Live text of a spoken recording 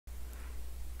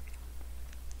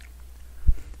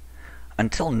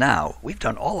Until now, we've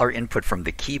done all our input from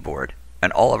the keyboard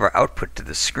and all of our output to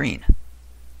the screen.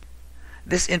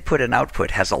 This input and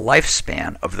output has a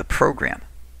lifespan of the program.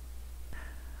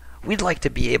 We'd like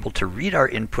to be able to read our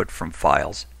input from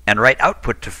files and write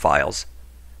output to files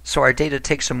so our data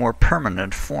takes a more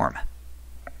permanent form.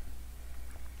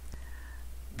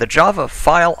 The Java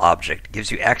file object gives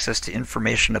you access to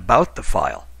information about the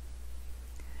file.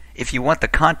 If you want the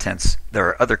contents, there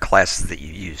are other classes that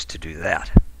you use to do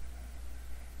that.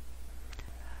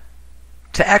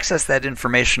 To access that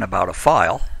information about a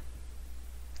file,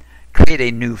 create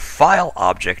a new file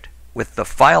object with the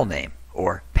file name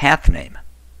or path name.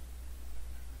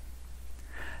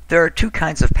 There are two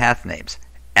kinds of path names,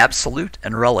 absolute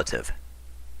and relative.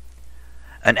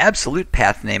 An absolute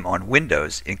path name on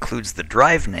Windows includes the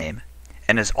drive name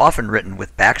and is often written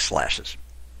with backslashes.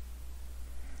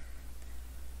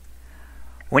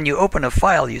 When you open a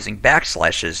file using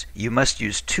backslashes, you must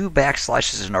use two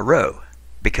backslashes in a row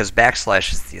because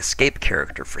backslash is the escape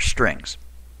character for strings.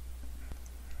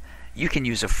 You can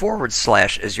use a forward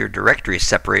slash as your directory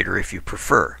separator if you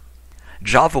prefer.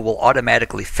 Java will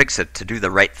automatically fix it to do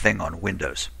the right thing on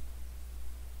Windows.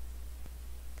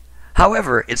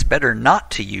 However, it's better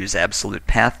not to use absolute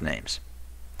path names.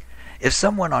 If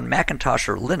someone on Macintosh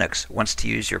or Linux wants to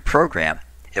use your program,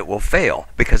 it will fail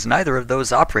because neither of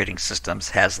those operating systems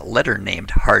has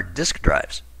letter-named hard disk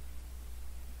drives.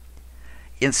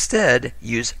 Instead,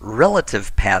 use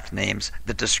relative path names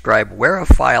that describe where a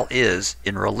file is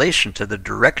in relation to the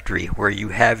directory where you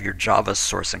have your Java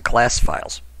source and class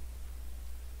files.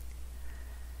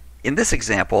 In this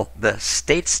example, the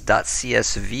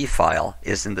states.csv file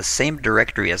is in the same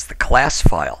directory as the class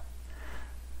file,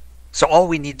 so all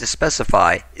we need to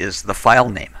specify is the file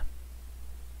name.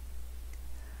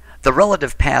 The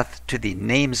relative path to the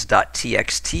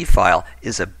names.txt file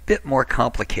is a bit more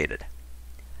complicated.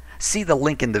 See the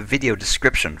link in the video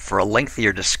description for a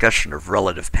lengthier discussion of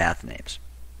relative path names.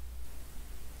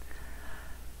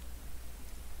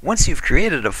 Once you've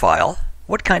created a file,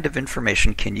 what kind of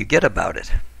information can you get about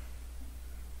it?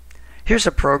 Here's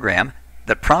a program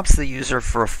that prompts the user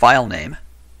for a file name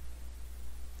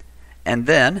and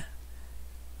then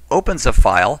opens a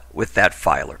file with that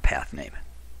file or path name.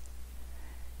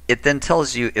 It then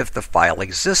tells you if the file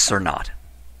exists or not.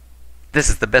 This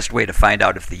is the best way to find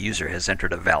out if the user has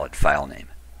entered a valid file name.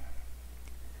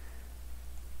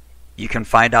 You can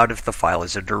find out if the file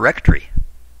is a directory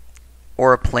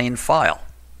or a plain file.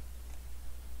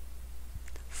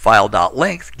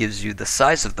 File.length gives you the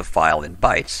size of the file in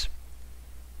bytes.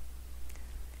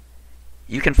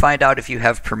 You can find out if you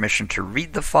have permission to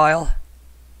read the file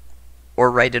or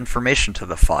write information to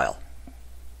the file.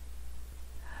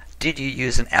 Did you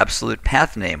use an absolute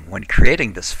path name when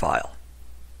creating this file?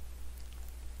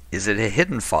 Is it a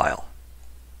hidden file?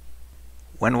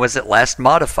 When was it last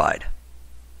modified?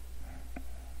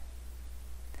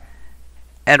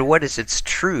 And what is its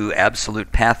true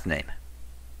absolute path name?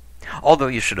 Although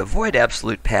you should avoid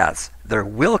absolute paths, there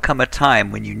will come a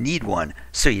time when you need one,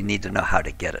 so you need to know how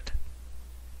to get it.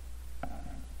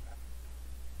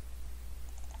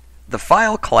 The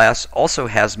file class also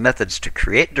has methods to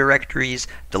create directories,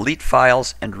 delete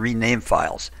files, and rename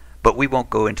files, but we won't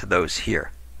go into those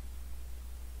here.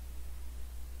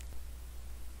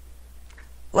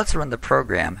 Let's run the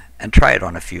program and try it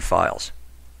on a few files.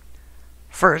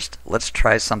 First, let's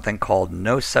try something called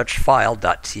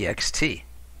nosuchfile.txt.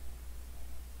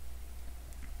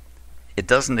 It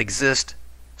doesn't exist,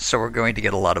 so we're going to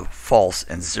get a lot of false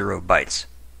and 0 bytes.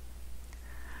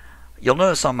 You'll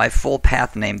notice on my full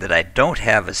path name that I don't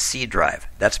have a C drive.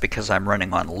 That's because I'm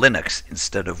running on Linux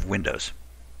instead of Windows.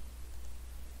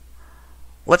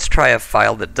 Let's try a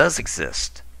file that does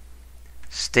exist.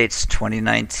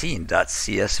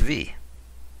 States2019.csv.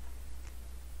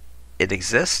 It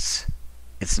exists.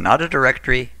 It's not a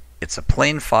directory. It's a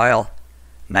plain file,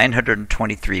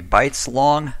 923 bytes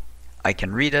long. I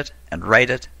can read it and write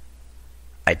it.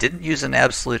 I didn't use an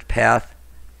absolute path.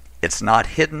 It's not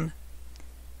hidden.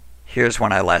 Here's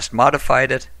when I last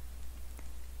modified it,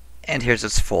 and here's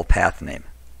its full path name.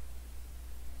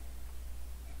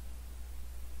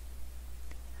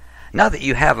 Now that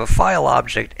you have a file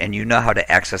object and you know how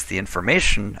to access the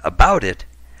information about it,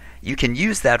 you can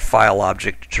use that file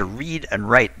object to read and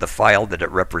write the file that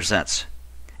it represents.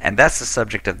 And that's the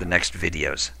subject of the next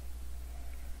videos.